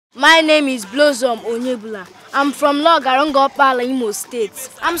My name is Blossom Onyebula. I'm from Logarongopala, Imo State.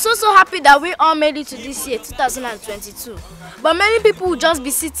 I'm so happy that we all made it to this year, 2022. But many people will just be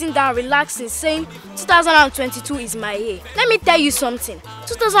sitting down, relaxing, saying 2022 is my year. Let me tell you something.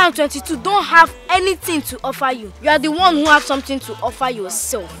 2022 don't have anything to offer you. You are the one who have something to offer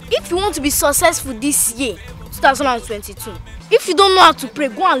yourself. If you want to be successful this year, 2022, if you don't know how to pray,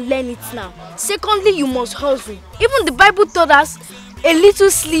 go and learn it now. Secondly, you must hustle. Even the Bible told us, a little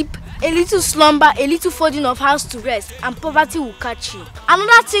sleep, a little slumber, a little folding of house to rest, and poverty will catch you.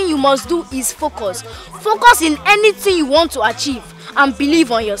 Another thing you must do is focus. Focus in anything you want to achieve and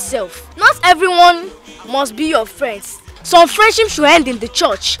believe on yourself. Not everyone must be your friends. Some friendship should end in the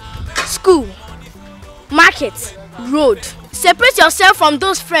church, school, market, road. Separate yourself from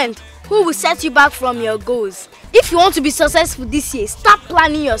those friends who will set you back from your goals. If you want to be successful this year, start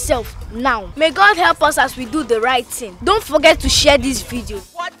planning yourself now. May God help us as we do the right thing. Don't forget to share this video.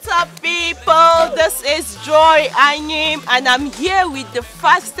 What's up, people? This is Joy Anyim, and I'm here with the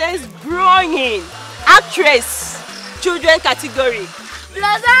fastest growing actress, children category,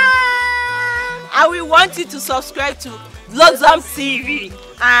 Blossom! And we want you to subscribe to Blossom TV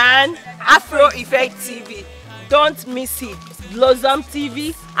and Afro Effect TV. Don't miss it. Blossom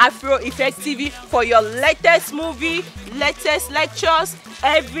TV, Afro Effect TV for your latest movie, latest lectures,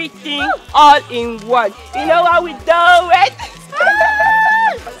 everything all in one. You know how we do it?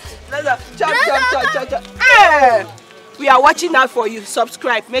 Chop. Hey! We are watching out for you.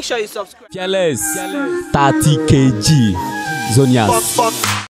 Subscribe. Make sure you subscribe. Fearless 30 kg Zonias.